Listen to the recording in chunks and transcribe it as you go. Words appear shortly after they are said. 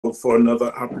thankful for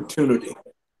another opportunity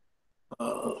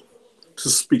to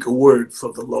speak a word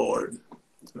for the Lord.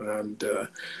 And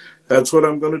that's what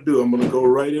I'm going to do. I'm going to go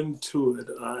right into it.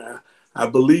 I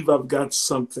believe I've got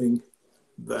something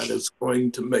that is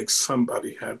going to make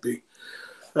somebody happy,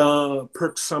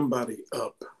 perk somebody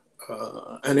up.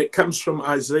 And it comes from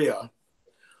Isaiah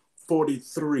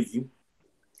 43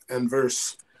 and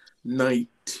verse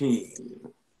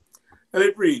 19. And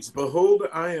it reads, "Behold,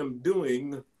 I am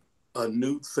doing a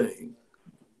new thing."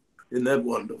 Isn't that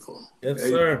wonderful? Yes,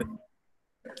 sir.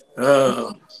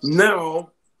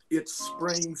 Now it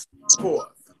springs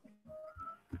forth.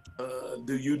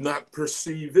 Do you not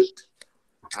perceive it?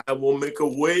 I will make a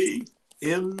way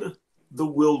in the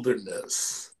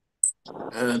wilderness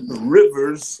and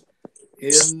rivers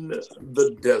in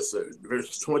the desert.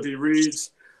 Verse 20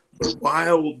 reads, "The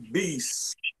wild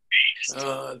beasts,"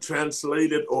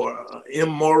 translated, or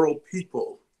immoral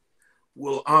people,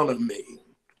 "will honor me.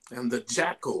 And the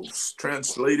jackals,"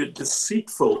 translated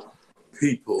deceitful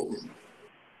people,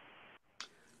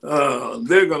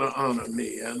 they're going to honor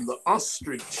me. And the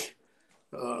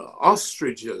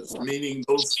ostriches, meaning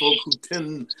those folk who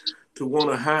tend to want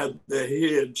to hide their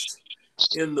heads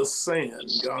in the sand,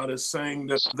 God is saying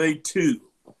that they too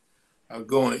are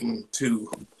going to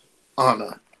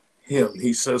honor him.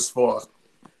 He says, "For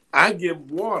I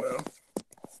give water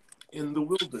in the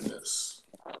wilderness,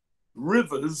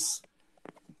 rivers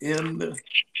in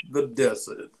the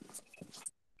desert."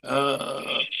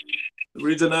 The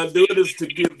reason I do it is to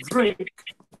give drink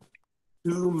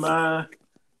to my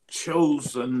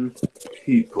chosen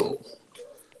people.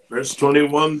 Verse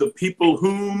 21, "The people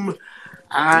whom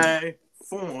I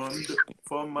formed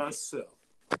for myself,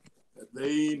 that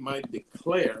they might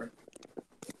declare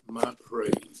my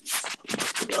praise."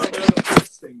 God,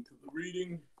 listening to the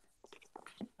reading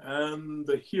and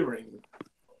the hearing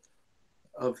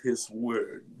of his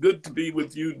word. Good to be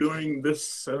with you during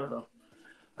this,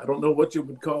 I don't know what you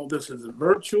would call this. Is it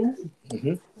virtual?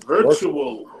 Mm-hmm.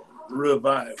 Virtual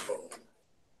revival.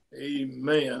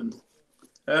 Amen.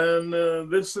 And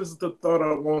this is the thought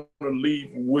I want to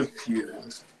leave with you.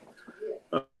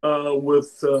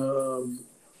 With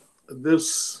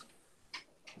this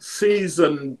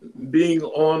season being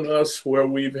on us where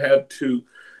we've had to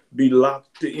be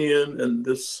locked in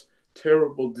this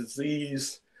terrible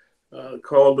disease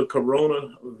called the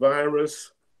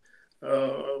coronavirus,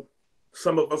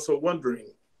 some of us are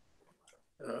wondering,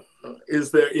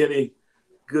 is there any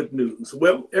good news?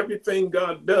 Well, everything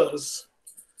God does,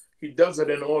 he does it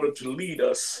in order to lead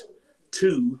us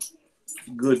to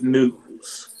good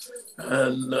news.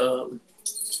 And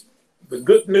the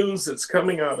good news that's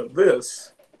coming out of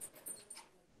this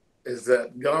is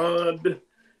that God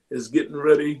is getting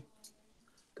ready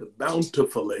to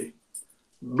bountifully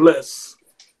bless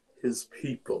his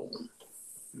people.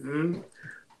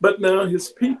 But now his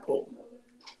people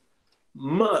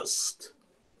must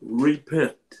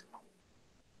repent.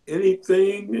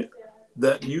 Anything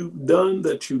that you've done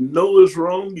that you know is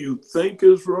wrong, you think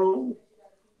is wrong,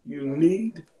 you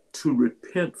need to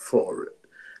repent for it.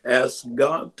 Ask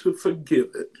God to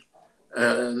forgive it.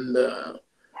 And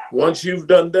once you've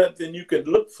done that, then you can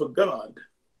look for God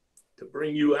to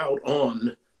bring you out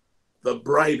on the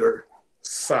brighter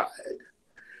side.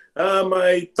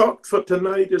 My thought for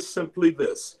tonight is simply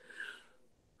this: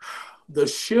 the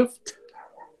shift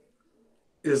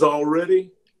is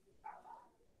already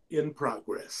in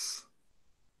progress.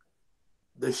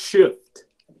 The shift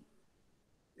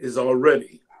is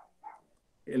already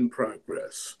in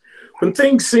progress. When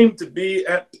things seem to be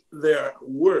at their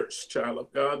worst, child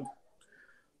of God,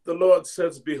 the Lord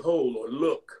says, behold, or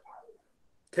look,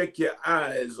 take your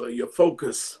eyes or your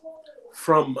focus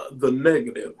from the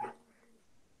negative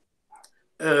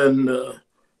and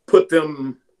put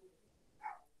them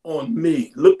on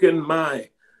me. Look in my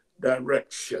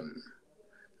direction.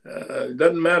 It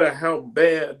doesn't matter how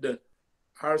bad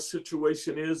our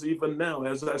situation is, even now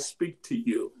as I speak to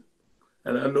you.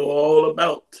 And I know all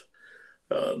about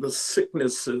the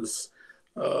sicknesses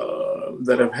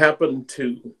that have happened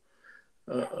to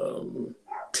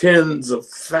tens of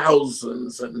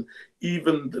thousands, and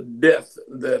even the death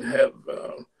that have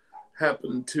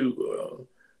happened to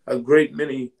a great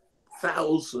many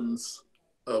thousands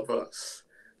of us.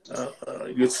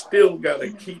 You still got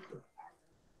to keep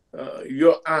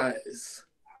your eyes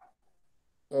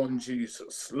on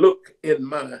Jesus. Look in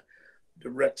my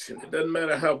direction. It doesn't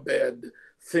matter how bad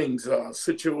things are,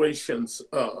 situations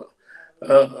are.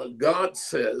 God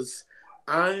says,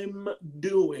 I'm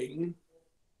doing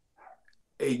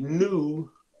a new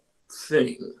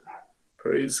thing.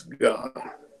 Praise God.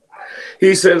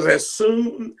 He says, as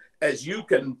soon as you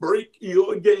can break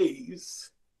your gaze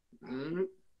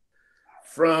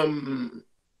from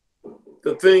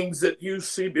the things that you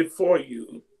see before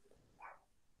you,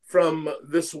 from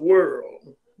this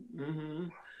world,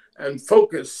 and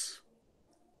focus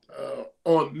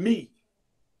on me.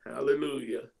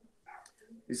 Hallelujah.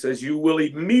 He says, you will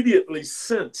immediately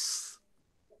sense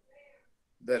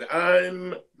that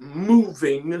I'm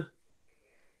moving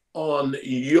on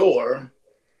your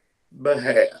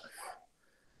behalf.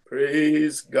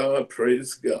 Praise God,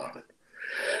 praise God.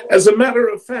 As a matter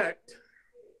of fact,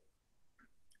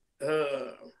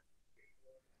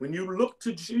 when you look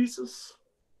to Jesus,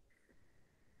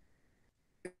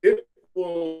 it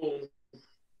will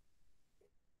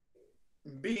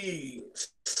be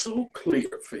so clear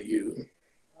for you.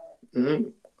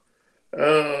 You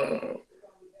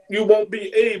won't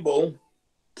be able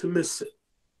to miss it.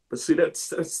 But see,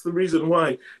 that's the reason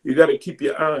why you got to keep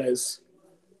your eyes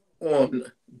on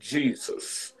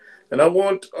Jesus. And I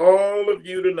want all of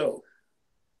you to know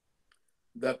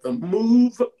that the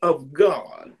move of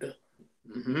God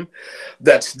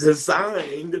that's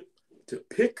designed to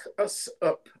pick us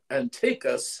up and take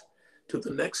us to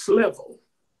the next level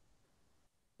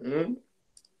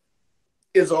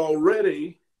is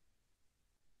already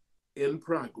in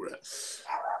progress.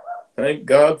 Thank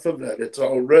God for that. It's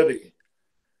already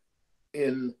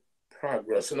in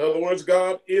progress. In other words,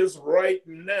 God is right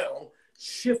now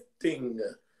shifting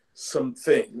some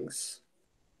things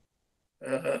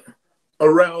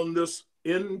around this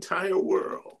entire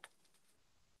world.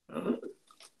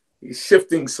 He's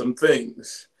shifting some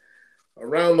things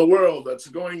around the world that's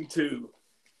going to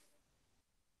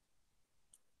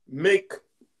make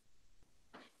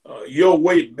your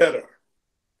way better.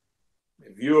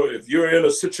 If you're in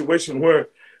a situation where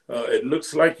it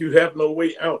looks like you have no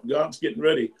way out, God's getting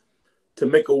ready to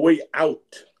make a way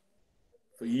out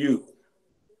for you.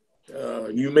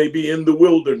 You may be in the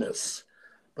wilderness,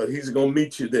 but he's going to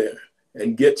meet you there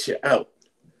and get you out.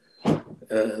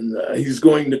 And he's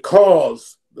going to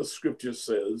cause, the scripture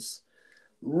says,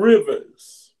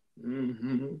 rivers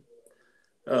to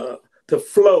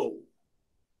flow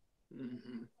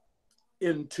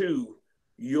into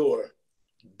your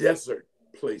desert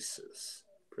places.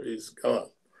 Praise God.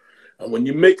 And when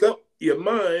you make up your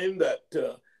mind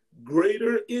that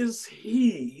greater is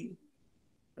he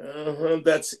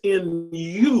that's in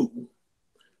you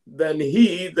than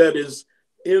he that is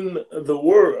in the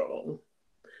world,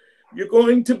 you're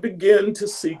going to begin to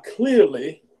see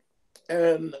clearly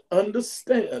and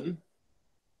understand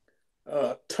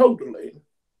totally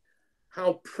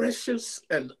how precious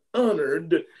and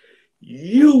honored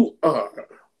you are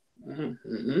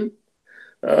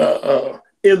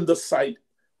in the sight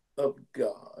of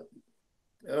God.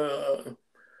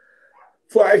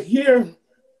 For I hear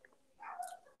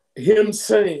him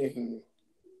saying,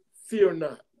 fear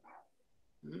not.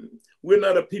 We're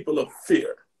not a people of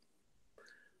fear,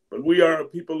 but we are a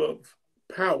people of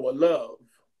power, love,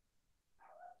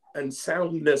 and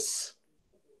soundness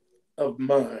of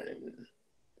mind.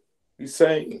 He's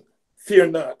saying, fear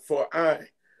not, for I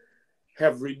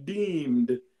have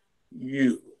redeemed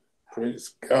you,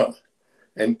 praise God,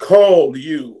 and called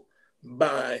you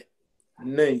by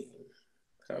name.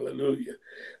 Hallelujah.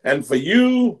 And for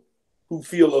you who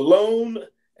feel alone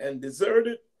and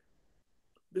deserted,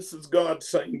 this is God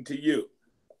saying to you,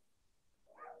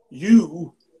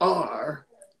 you are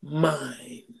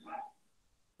mine.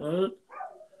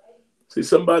 See,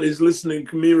 somebody's listening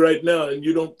to me right now and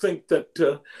you don't think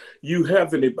that you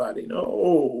have anybody.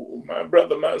 No, my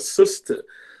brother, my sister,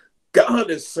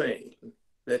 God is saying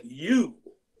that you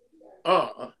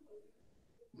are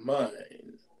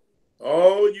mine.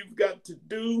 All you've got to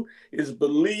do is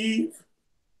believe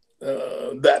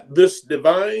that this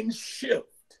divine shift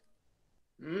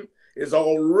is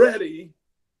already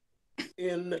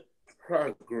in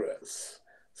progress.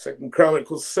 2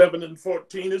 Chronicles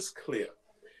 7:14 is clear.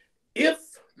 If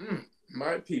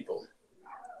my people,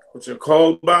 which are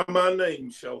called by my name,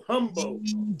 shall humble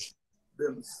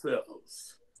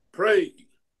themselves, pray,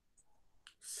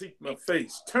 seek my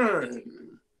face,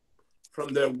 turn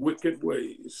from their wicked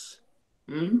ways,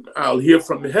 I'll hear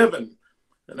from heaven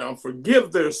and I'll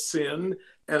forgive their sin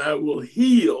and I will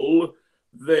heal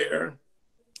their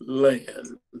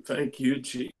land. Thank you,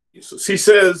 Jesus. He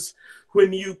says,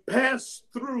 when you pass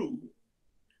through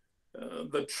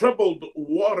the troubled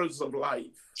waters of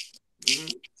life, you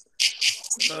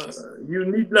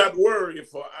need not worry,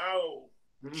 for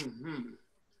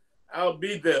I'll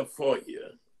be there for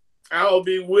you. I'll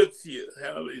be with you.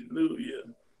 Hallelujah.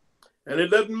 And it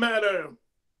doesn't matter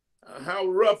how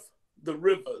rough the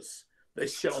rivers, they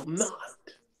shall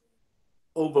not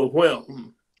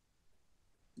overwhelm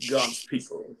God's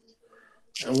people.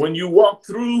 And when you walk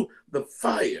through the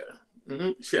fire,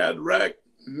 Shadrach,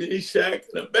 Meshach,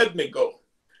 and Abednego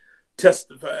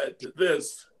testified to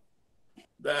this,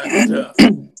 that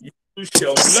you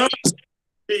shall not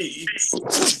be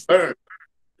burned,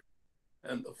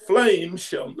 and the flame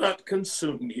shall not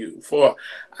consume you. For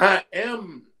I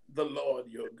am the Lord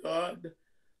your God,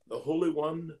 the Holy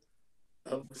One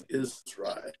of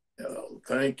Israel.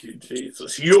 Thank you,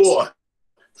 Jesus, your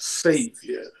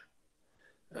Savior.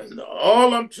 And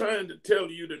all I'm trying to tell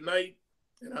you tonight,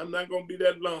 and I'm not going to be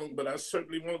that long, but I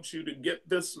certainly want you to get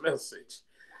this message.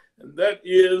 And that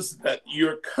is that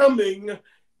you're coming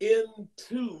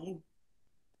into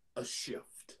a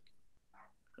shift.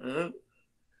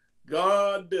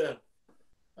 God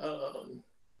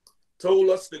told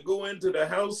us to go into the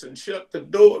house and shut the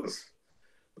doors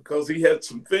because he had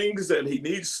some things that he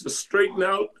needs to straighten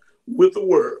out with the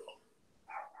world.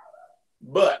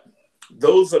 But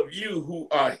those of you who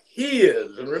are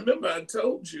his, and remember I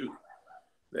told you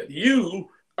that you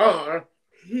are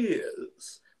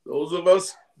his. Those of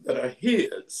us that are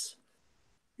his,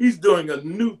 he's doing a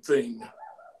new thing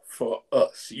for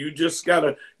us. You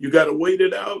gotta wait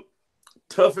it out,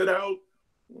 tough it out,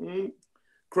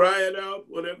 cry it out,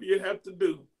 whatever you have to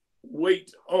do.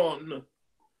 Wait on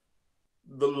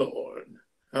the Lord.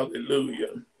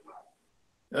 Hallelujah.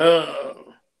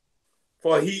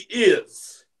 For he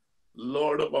is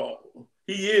Lord of all.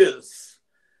 He is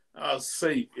our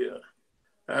Savior.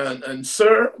 And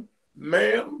sir,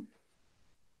 ma'am,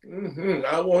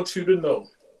 I want you to know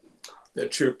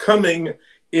that you're coming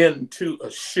into a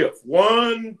shift.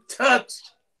 One touch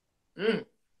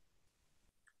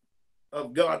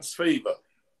of God's favor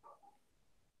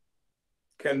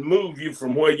can move you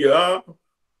from where you are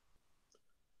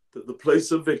to the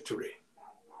place of victory.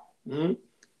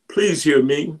 Please hear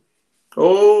me.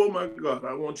 Oh my God,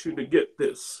 I want you to get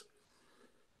this.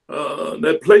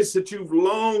 That place that you've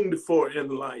longed for in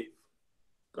life,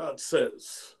 God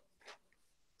says,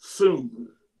 soon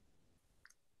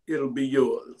it'll be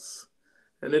yours.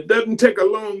 And it doesn't take a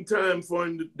long time for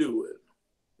him to do it.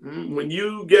 When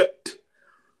you get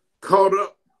caught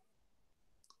up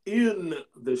in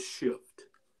the shift.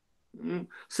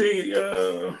 See,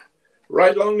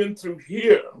 right along and through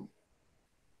here,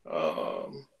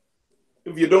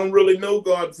 if you don't really know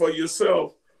God for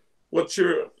yourself, what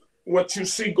you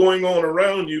see going on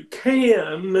around you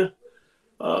can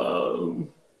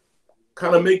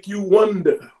kind of make you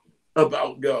wonder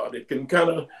about God. It can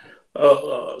kind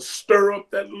of stir up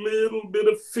that little bit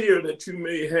of fear that you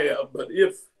may have. But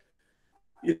if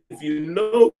you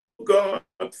know God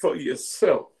for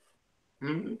yourself,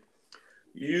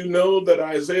 you know that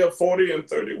Isaiah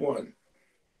 40:31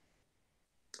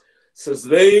 says,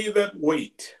 they that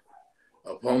wait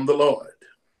upon the Lord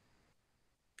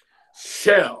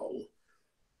shall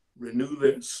renew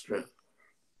their strength.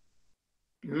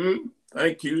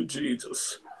 Thank you,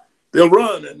 Jesus. They'll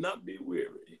run and not be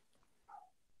weary.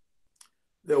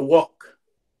 They'll walk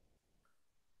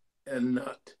and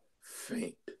not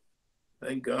faint.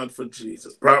 Thank God for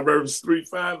Jesus. Proverbs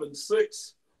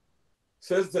 3:5-6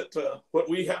 says that what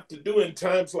we have to do in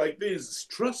times like these is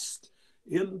trust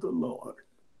in the Lord.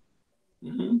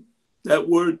 That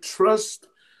word trust,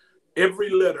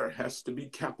 every letter has to be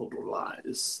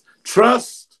capitalized.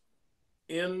 Trust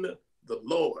in the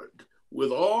Lord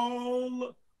with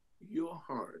all your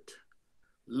heart.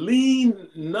 Lean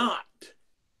not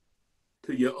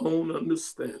to your own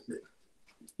understanding.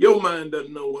 Your mind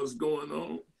doesn't know what's going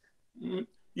on.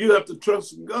 You have to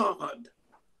trust God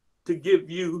to give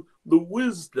you the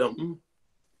wisdom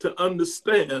to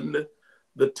understand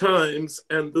the times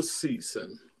and the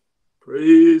season.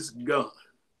 Praise God.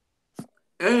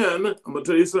 And I'm going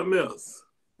to tell you something else.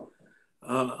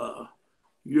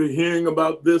 You're hearing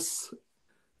about this.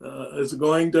 It's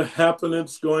going to happen.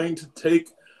 It's going to take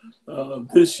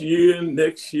this year,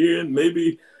 next year, and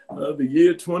maybe the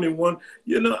year 21.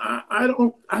 You know,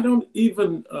 I don't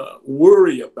even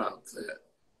worry about that,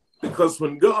 because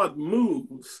when God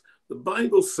moves, the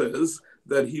Bible says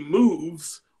that he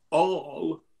moves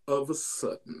all of a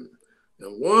sudden.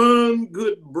 And one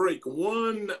good break,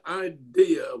 one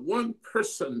idea, one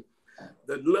person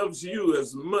that loves you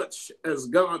as much as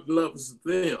God loves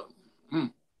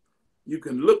them, you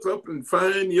can look up and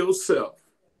find yourself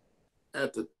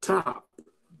at the top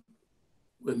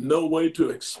with no way to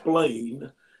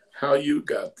explain how you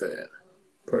got there.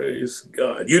 Praise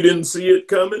God. You didn't see it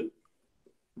coming,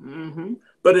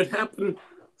 but it happened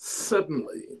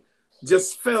suddenly.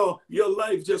 Your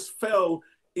life just fell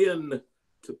into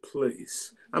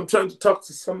place. I'm trying to talk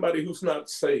to somebody who's not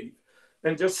saved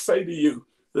and just say to you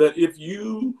that if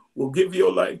you will give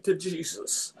your life to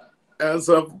Jesus as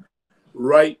of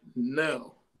right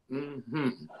now.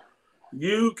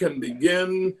 You can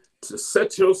begin to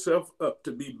set yourself up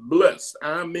to be blessed.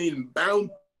 I mean,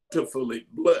 bountifully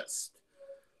blessed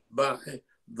by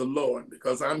the Lord.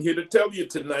 Because I'm here to tell you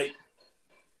tonight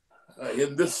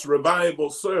in this revival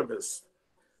service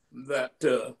that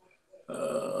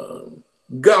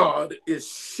God is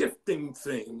shifting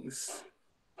things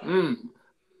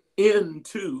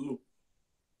into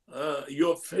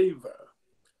your favor,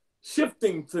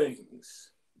 shifting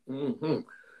things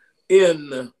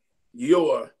in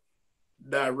your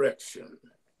direction.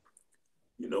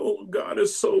 You know, God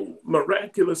is so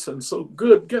miraculous and so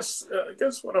good. Guess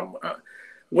what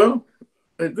well,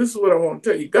 this is what I want to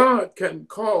tell you. God can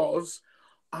cause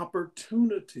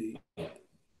opportunity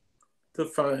to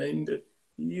find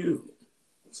you.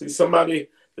 See, somebody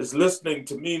is listening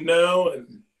to me now,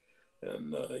 and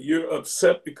you're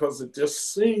upset because it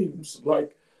just seems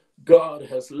like God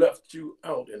has left you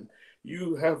out, and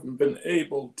you haven't been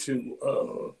able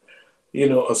to,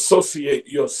 associate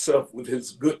yourself with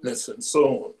His goodness and so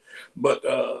on. But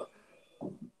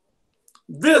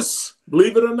this,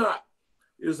 believe it or not,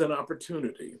 is an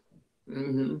opportunity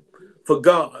for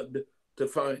God to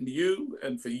find you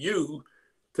and for you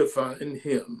to find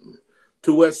Him,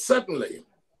 to where suddenly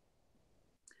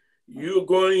you're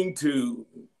going to,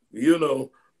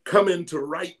 come into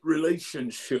right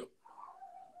relationship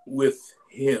with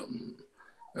Him.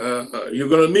 You're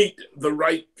going to meet the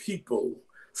right people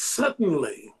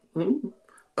suddenly,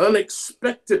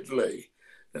 unexpectedly,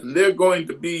 and they're going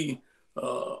to be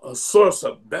a source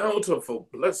of bountiful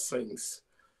blessings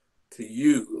to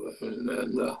you.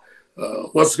 And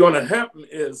what's going to happen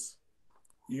is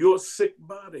your sick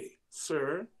body,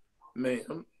 sir,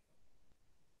 ma'am,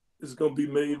 is going to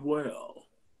be made well.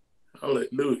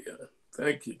 Hallelujah.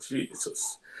 Thank you,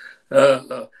 Jesus.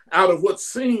 Out of what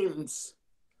seems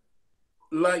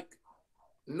like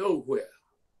nowhere.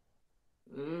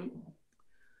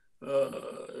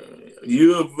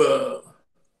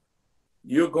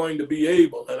 You're going to be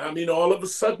able, and I mean all of a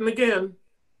sudden again,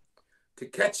 to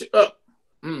catch up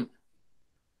on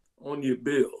your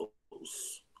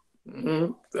bills.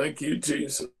 Thank you,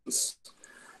 Jesus.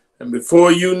 And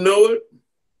before you know it,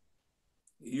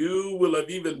 you will have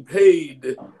even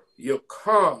paid your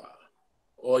car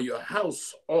or your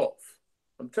house off.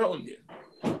 I'm telling you,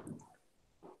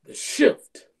 the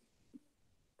shift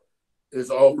is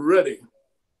already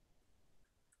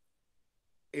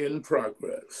in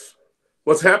progress.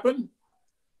 What's happened?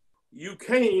 You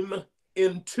came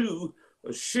into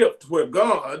a shift where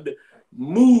God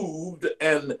moved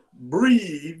and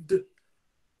breathed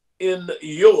in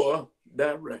your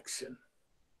direction.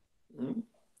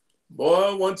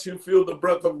 Boy, once you feel the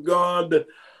breath of God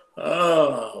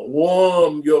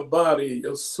warm your body,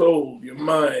 your soul, your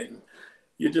mind,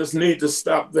 you just need to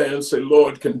stop there and say,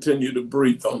 Lord, continue to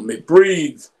breathe on me.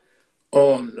 Breathe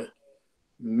on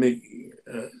me.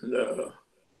 And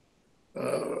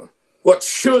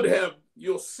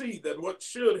you'll see that what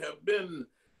should have been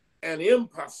an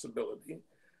impossibility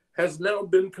has now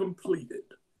been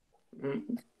completed.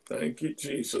 Thank you,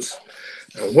 Jesus.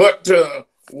 And what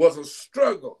was a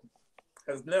struggle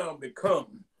has now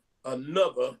become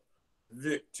another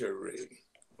victory.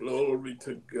 Glory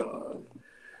to God.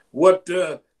 What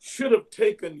should have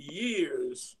taken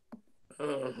years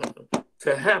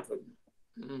to happen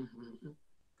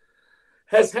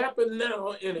has happened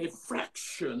now in a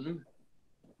fraction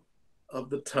of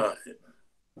the time.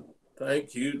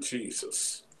 Thank you,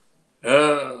 Jesus.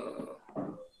 And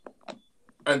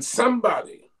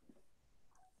somebody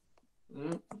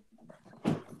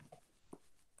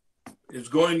is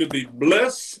going to be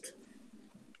blessed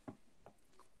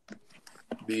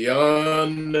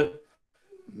beyond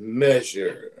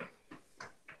measure.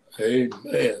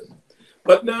 Amen.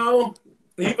 But now,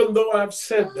 even though I've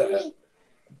said that,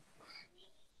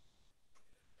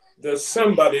 there's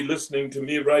somebody listening to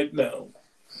me right now.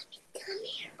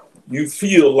 You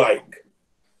feel like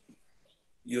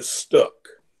you're stuck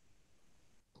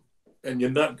and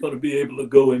you're not going to be able to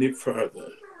go any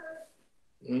further.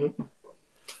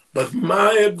 But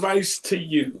my advice to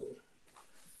you,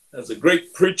 as a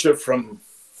great preacher from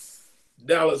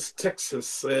Dallas, Texas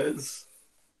says,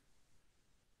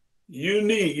 you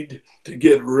need to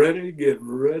get ready, get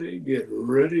ready, get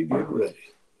ready, get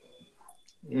ready.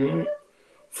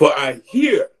 For I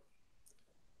hear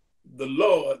the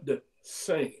Lord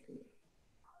saying,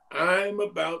 I'm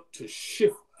about to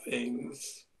shift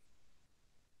things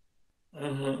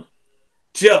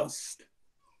just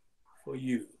for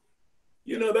you.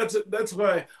 You know, that's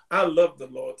why I love the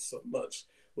Lord so much.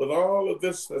 With all of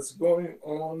this that's going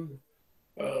on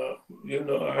You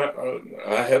know,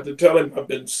 I had to tell him I've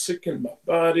been sick in my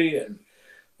body, and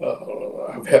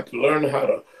I've had to learn how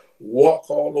to walk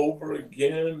all over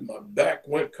again. My back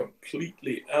went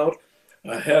completely out.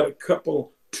 I had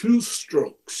two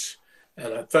strokes,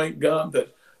 and I thank God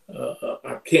that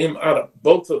I came out of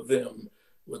both of them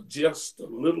with just a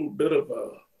little bit of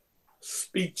a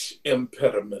speech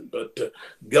impediment, but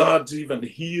God's even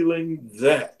healing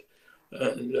that.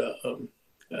 And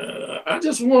I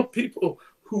just want people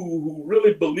who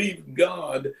really believe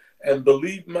God and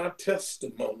believe my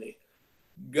testimony.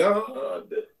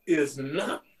 God is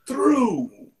not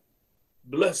through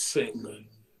blessing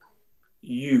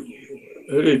you.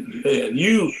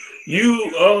 Amen.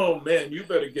 Oh man, you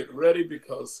better get ready,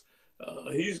 because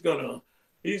he's going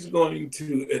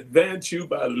to advance you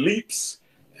by leaps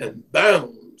and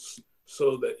bounds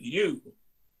so that you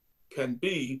can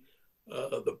be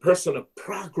the person of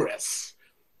progress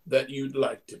that you'd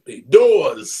like to be.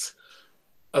 Doors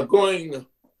are going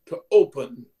to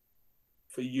open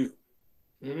for you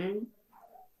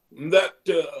that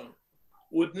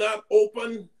would not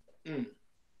open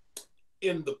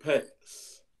in the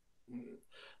past.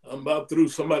 I'm about through.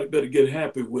 Somebody better get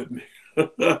happy with me.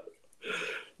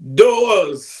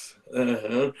 Doors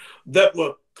that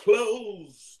were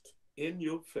closed in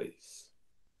your face,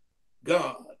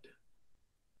 God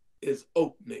is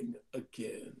opening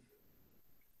again.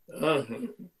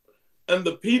 And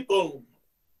the people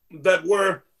that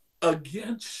were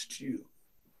against you,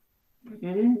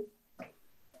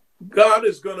 God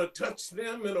is going to touch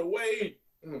them in a way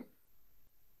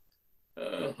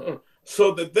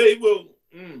so that they will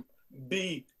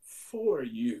be for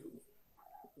you.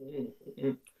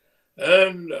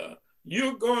 And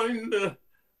you're going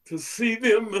to see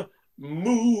them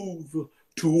move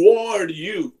toward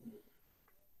you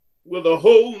with a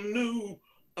whole new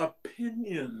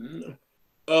opinion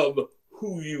of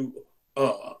who you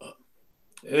are.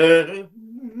 And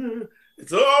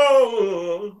it's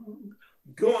all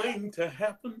going to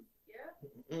happen.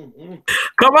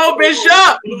 Come on,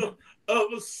 Bishop.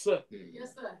 Of a sudden.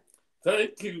 Yes, sir.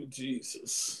 Thank you,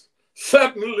 Jesus.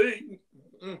 Suddenly,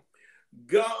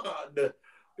 God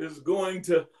is going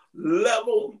to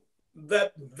level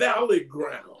that valley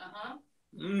ground.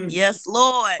 Yes,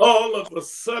 Lord. All of a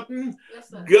sudden,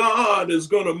 Yes, God is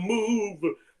going to move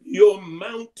your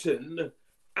mountain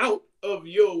out of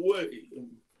your way.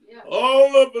 Yeah.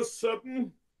 All of a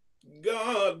sudden,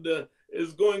 God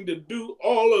is going to do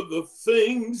all of the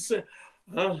things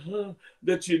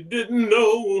that you didn't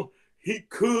know he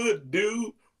could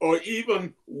do or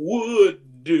even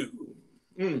would do.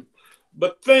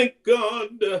 But thank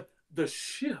God the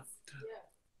shift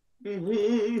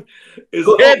is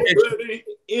already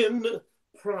in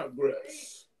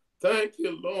progress. Thank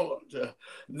you, Lord.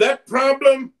 That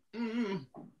problem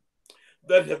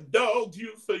that have dogged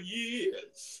you for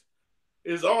years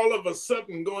is all of a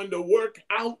sudden going to work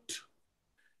out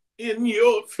in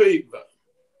your favor.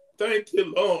 Thank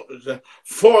you, Lord,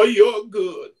 for your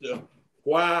good.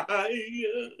 Why?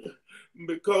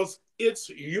 Because it's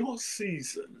your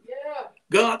season. Yeah.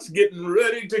 God's getting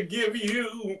ready to give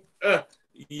you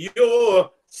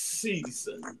your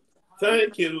season.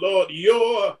 Thank you, Lord.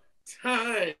 Your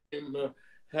time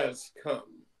has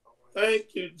come.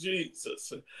 Thank you,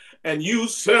 Jesus. And you,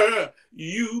 sir,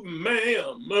 you,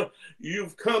 ma'am,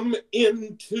 you've come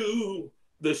into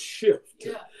the shift.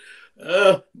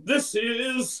 Yeah. This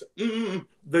is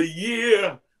the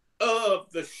year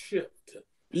of the shift.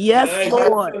 Yes, I hear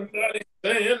Lord. somebody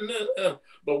saying,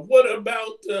 but what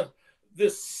about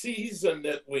this season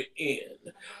that we're in?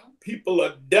 People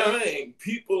are dying.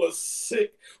 People are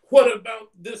sick. What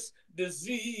about this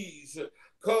disease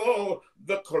called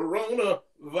the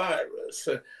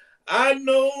coronavirus? I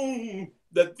know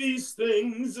that these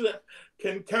things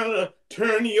can kind of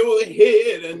turn your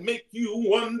head and make you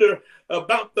wonder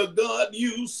about the God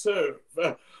you serve.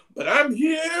 But I'm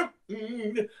here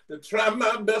to try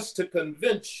my best to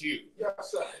convince you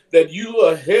that you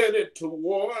are headed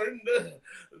toward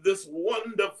this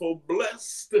wonderful,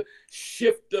 blessed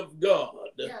shift of God.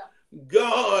 Yeah.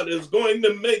 God is going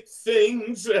to make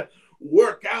things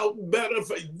work out better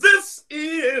for you. This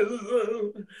is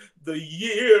the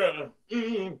year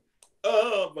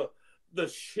of the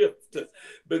shift,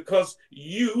 because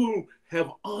you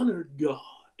have honored God.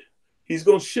 He's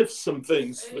going to shift some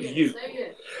things for you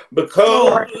because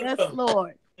Lord. Yes,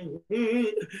 Lord.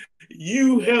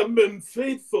 you have been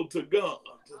faithful to God.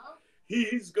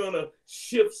 He's going to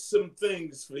shift some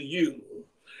things for you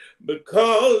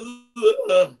because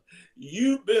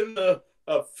you've been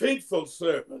a faithful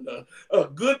servant, a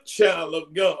good child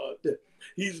of God.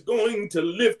 He's going to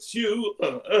lift you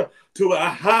to a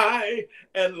high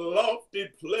and lofty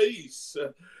place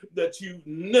that you've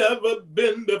never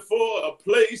been before, a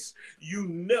place you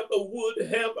never would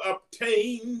have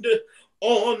obtained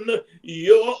on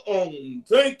your own.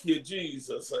 Thank you,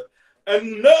 Jesus.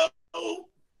 And no,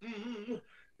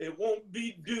 it won't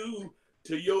be due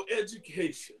to your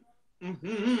education.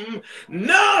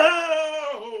 No,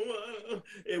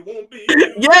 it won't be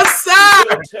due yes, to sir.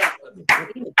 your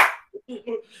talent.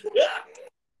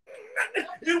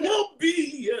 It won't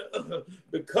be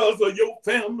because of your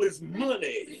family's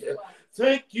money.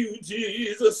 Thank you,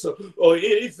 Jesus, or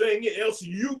anything else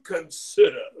you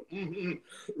consider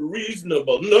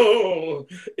reasonable. No,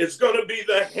 it's going to be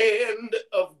the hand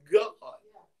of God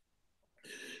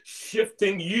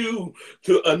shifting you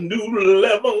to a new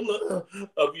level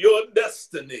of your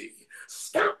destiny.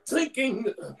 Stop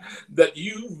thinking that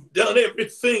you've done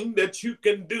everything that you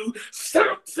can do.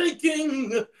 Stop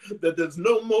thinking that there's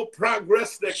no more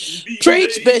progress that can be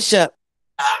Preach, made. Bishop.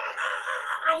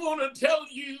 I want to tell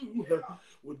you,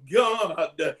 with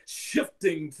God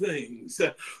shifting things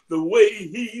the way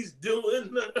he's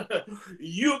doing,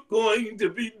 you're going to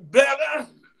be better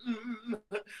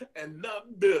and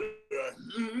not bitter.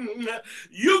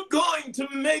 You're going to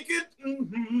make it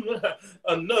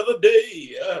another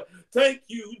day. Thank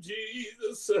you,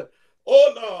 Jesus.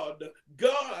 Oh, Lord,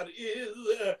 God is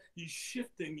he's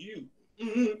shifting you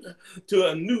to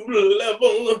a new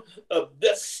level of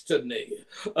destiny,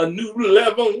 a new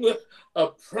level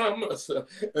of promise.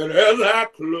 And as I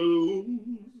close,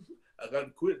 I got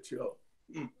to quit, y'all.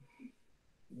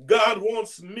 God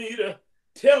wants me to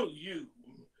tell you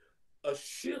a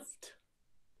shift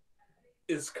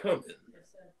is coming.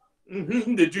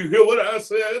 Did you hear what I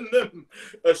said?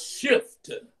 A shift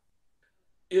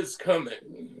is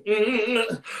coming.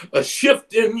 A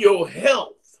shift in your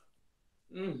health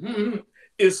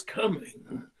is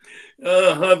coming.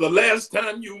 The last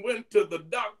time you went to the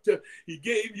doctor, he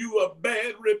gave you a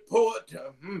bad report.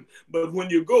 But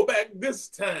when you go back this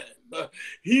time,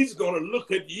 he's going to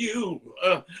look at you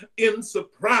in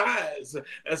surprise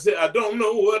and say, I don't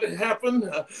know what happened,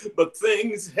 but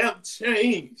things have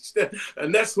changed.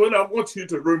 And that's when I want you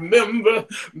to remember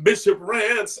Bishop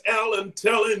Rance Allen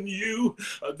telling you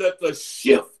that the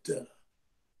shift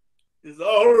is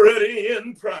already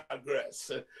in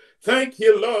progress. Thank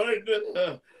you, Lord.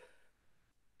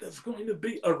 There's going to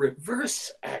be a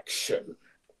reverse action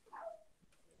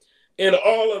in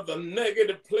all of the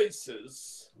negative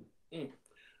places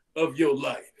of your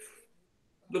life.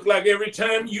 Look like every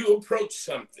time you approach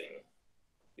something,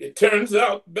 it turns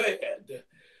out bad.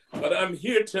 But I'm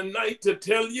here tonight to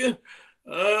tell you,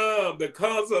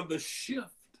 because of the shift,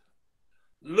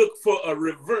 look for a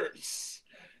reverse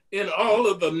in all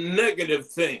of the negative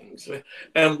things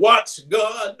and watch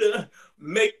God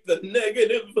make the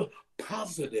negative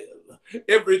positive.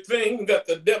 Everything that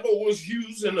the devil was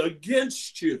using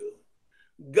against you,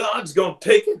 God's going to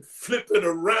take it, flip it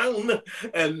around,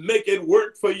 and make it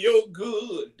work for your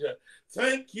good.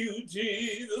 Thank you,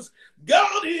 Jesus.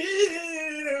 God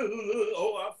is,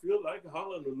 oh, I feel like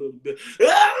hollering a little bit.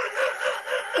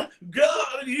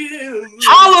 God is.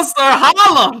 Holler, sir,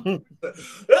 holler.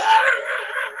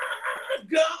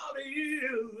 God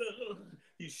is.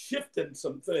 He's shifting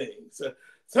some things.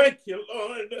 Thank you,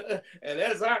 Lord. And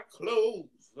as I close,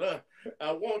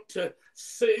 I want to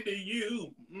say to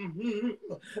you,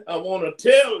 I want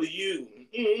to tell you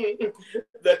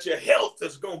that your health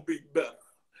is going to be better.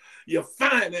 Your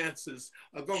finances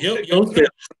are going to take a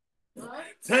turn.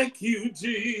 Thank you,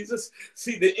 Jesus.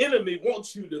 See, the enemy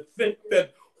wants you to think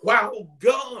that while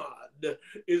God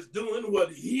is doing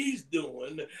what he's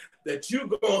doing, that you're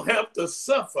going to have to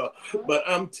suffer. But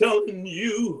I'm telling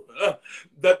you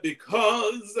that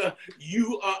because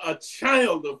you are a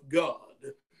child of God,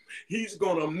 he's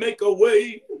going to make a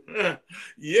way.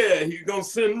 Yeah, he's going to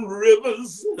send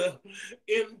rivers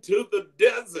into the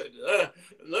desert.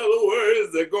 In other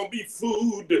words, there's going to be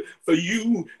food for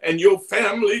you and your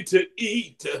family to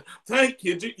eat. Thank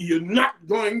you. You're not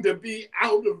going to be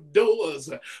out of doors.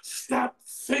 Stop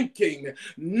thinking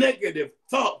negative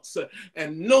thoughts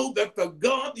and know that the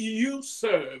God you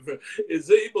serve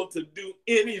is able to do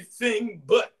anything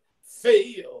but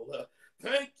fail.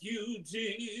 Thank you,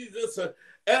 Jesus.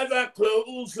 As I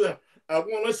close, I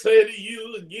want to say to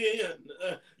you again,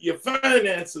 your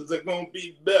finances are going to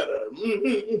be better.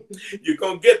 You're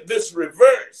going to get this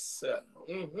reverse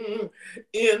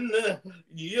in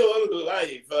your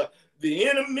life. The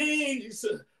enemies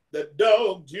that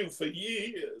dogged you for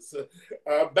years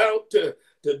are about to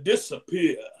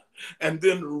disappear and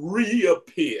then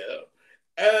reappear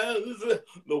as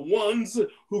the ones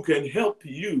who can help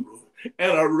you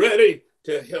and are ready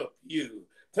to help you.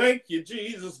 Thank you,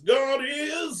 Jesus. God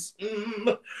is,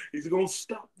 he's going to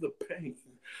stop the pain.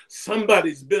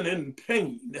 Somebody's been in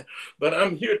pain, but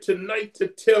I'm here tonight to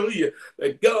tell you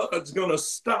that God's going to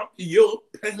stop your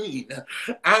pain.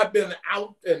 I've been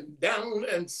out and down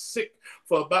and sick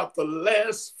for about the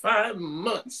last 5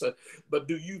 months, but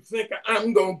do you think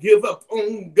I'm going to give up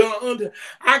on God?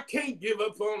 I can't give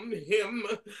up on him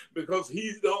because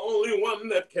he's the only one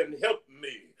that can help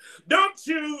me. Don't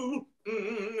you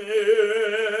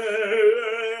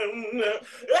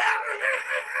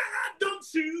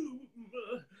don't you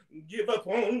give up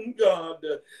on God,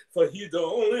 for he's the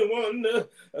only one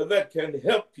that can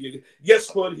help you.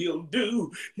 Guess what he'll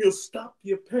do? He'll stop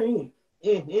your pain.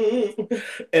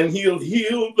 And he'll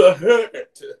heal the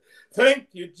hurt. Thank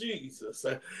you, Jesus.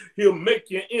 He'll make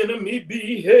your enemy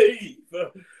behave.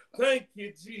 Thank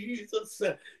you, Jesus.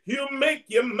 He'll make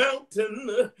your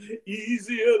mountain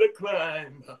easier to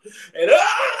climb. And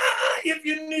if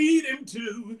you need him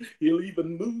to, he'll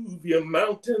even move your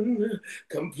mountain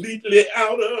completely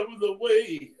out of the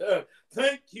way.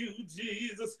 Thank you,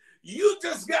 Jesus. You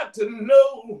just got to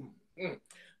know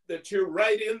that you're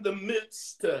right in the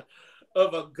midst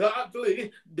of a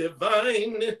godly,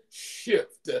 divine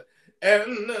shift.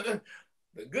 And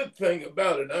the good thing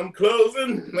about it, I'm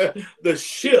closing, the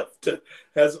shift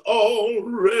has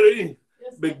already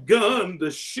begun.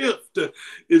 The shift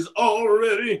is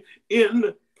already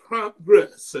in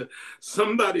progress.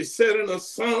 Somebody said in a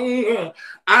song,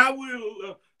 I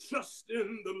will trust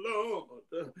in the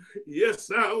Lord.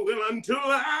 Yes, I will until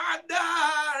I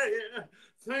die.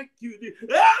 Thank you.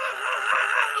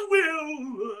 I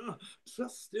will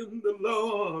trust in the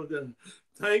Lord.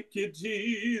 Thank you,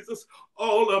 Jesus,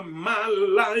 all of my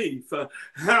life.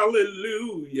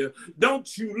 Hallelujah.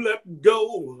 Don't you let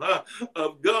go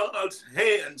of God's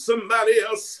hand. Somebody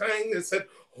else sang and said,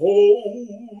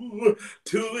 hold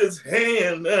to his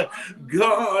hand,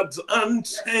 God's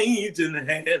unchanging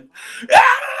hand.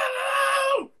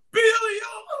 Oh, build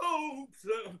your hopes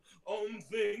on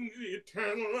things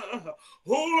eternal.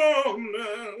 Hold on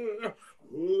now.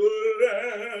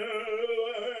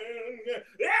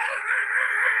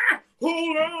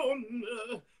 Hold on.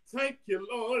 Thank you,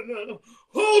 Lord.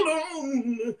 Hold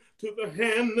on to the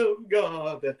hand of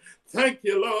God. Thank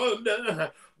you, Lord.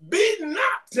 Be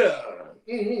not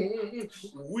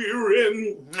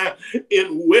weary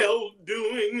in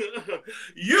well-doing.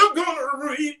 You're going to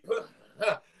reap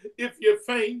if you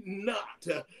faint not.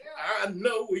 I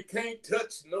know we can't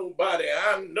touch nobody.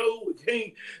 I know we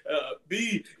can't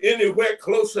be anywhere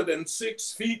closer than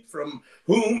 6 feet from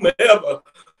whomever,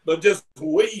 but just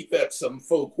wave at some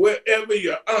folk wherever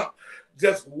you are.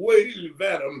 Just wave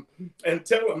at them and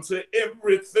tell them, say,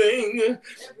 everything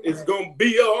is going to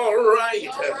be all right.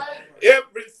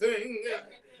 Everything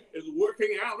is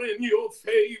working out in your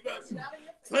favor.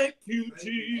 Thank you,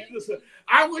 Jesus.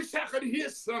 I wish I could hear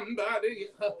somebody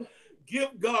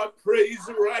give God praise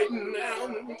right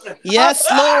now. Yes,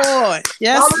 Lord.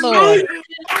 Yes, Lord.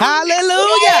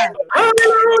 Hallelujah.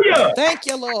 Hallelujah. Thank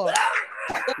you, Lord.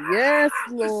 Yes,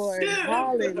 Lord.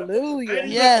 Hallelujah.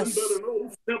 Yes. But an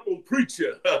old simple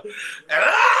preacher. And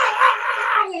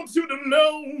I want you to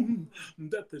know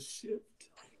that the shift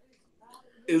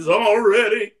is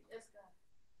already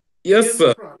Yes,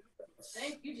 sir. progress.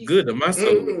 Good to my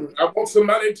soul. I want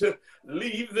somebody to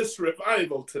leave this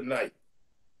revival tonight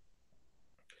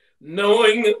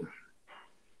knowing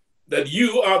that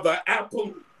you are the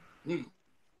apple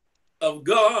of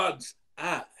God's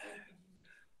eye,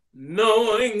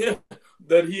 knowing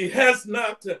that he has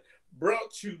not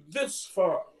brought you this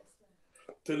far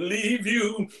to leave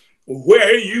you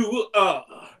where you are,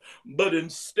 but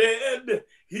instead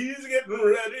he's getting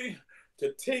ready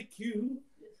to take you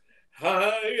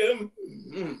higher.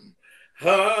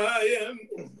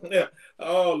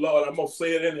 Oh, Lord, I'm going to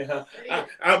say it anyhow.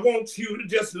 I want you to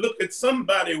just look at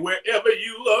somebody wherever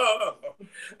you are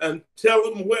and tell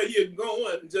them where you're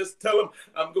going. Just tell them,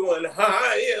 I'm going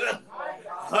higher,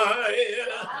 higher,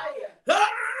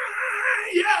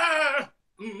 higher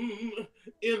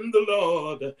in the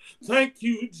Lord. Thank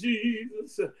you,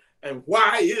 Jesus. And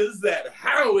why is that?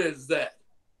 How is that?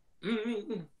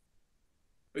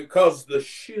 Because the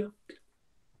shift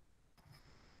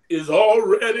is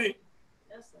already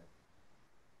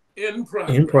in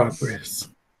progress. In progress.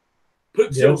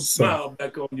 Put your smile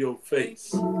back on your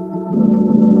face.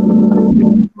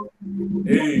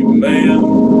 Amen.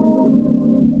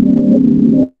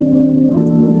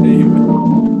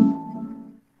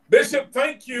 Amen. Bishop,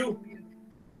 thank you.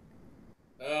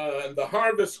 And the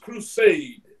Harvest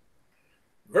Crusade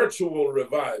virtual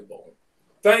revival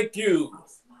Thank you,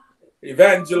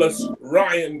 Evangelist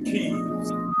Ryan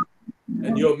Keys,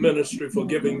 and your ministry for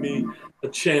giving me a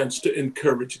chance to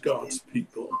encourage God's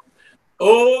people.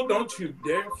 Oh, don't you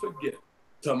dare forget,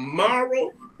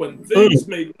 tomorrow, when things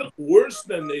may look worse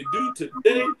than they do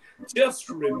today, just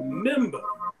remember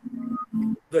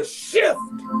the shift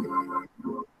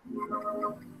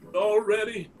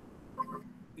already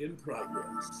in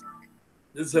progress.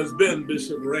 This has been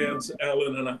Bishop Rance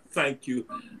Allen, and I thank you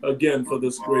again for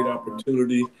this great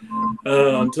opportunity.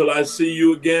 Until I see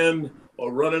you again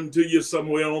or run into you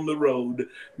somewhere on the road,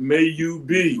 may you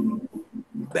be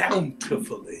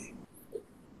bountifully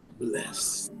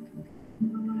blessed.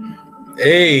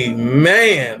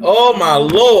 Amen. Oh, my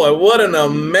Lord. What an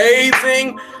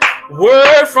amazing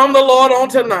word from the Lord on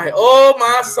tonight. Oh,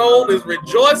 my soul is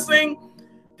rejoicing.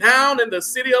 Down in the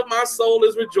city of my soul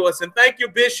is rejoicing. Thank you,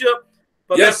 Bishop,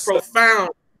 for that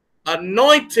profound,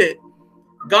 anointed,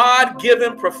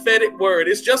 God-given prophetic word.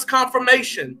 It's just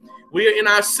confirmation. We are in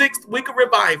our 6th week of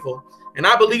revival, and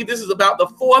I believe this is about the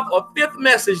 4th or 5th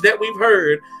message that we've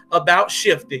heard about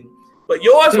shifting. But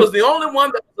yours was the only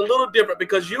one that was a little different,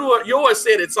 because yours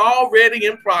said it's already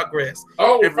in progress.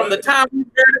 And from the time we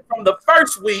heard it from the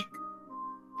first week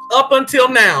up until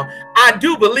now, I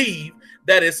do believe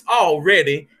that it's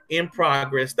already in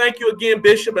progress. Thank you again,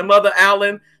 Bishop and Mother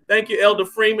Allen. Thank you, Elder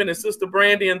Freeman and Sister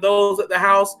Brandy and those at the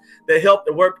house that helped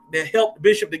the work, that helped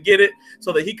Bishop to get it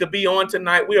so that he could be on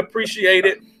tonight. We appreciate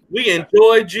it. We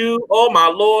enjoyed you. Oh, my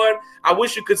Lord. I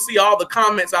wish you could see all the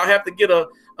comments. I'll have to get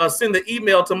send the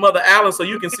email to Mother Allen so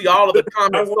you can see all of the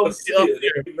comments. So many up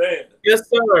here. Yes,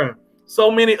 sir. So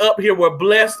many up here were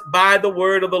blessed by the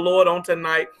word of the Lord on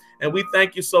tonight. And we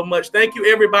thank you so much. Thank you,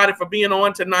 everybody, for being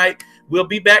on tonight. We'll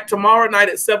be back tomorrow night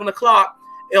at 7 o'clock.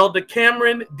 Elder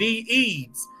Cameron D.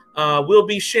 Eads will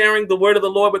be sharing the word of the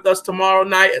Lord with us tomorrow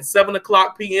night at 7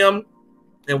 o'clock p.m.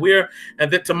 And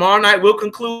then tomorrow night we'll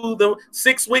conclude the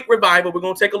 6-week revival. We're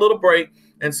going to take a little break.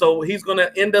 And so he's going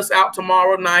to end us out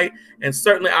tomorrow night. And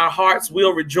certainly our hearts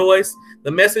will rejoice. The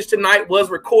message tonight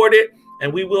was recorded,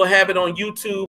 and we will have it on YouTube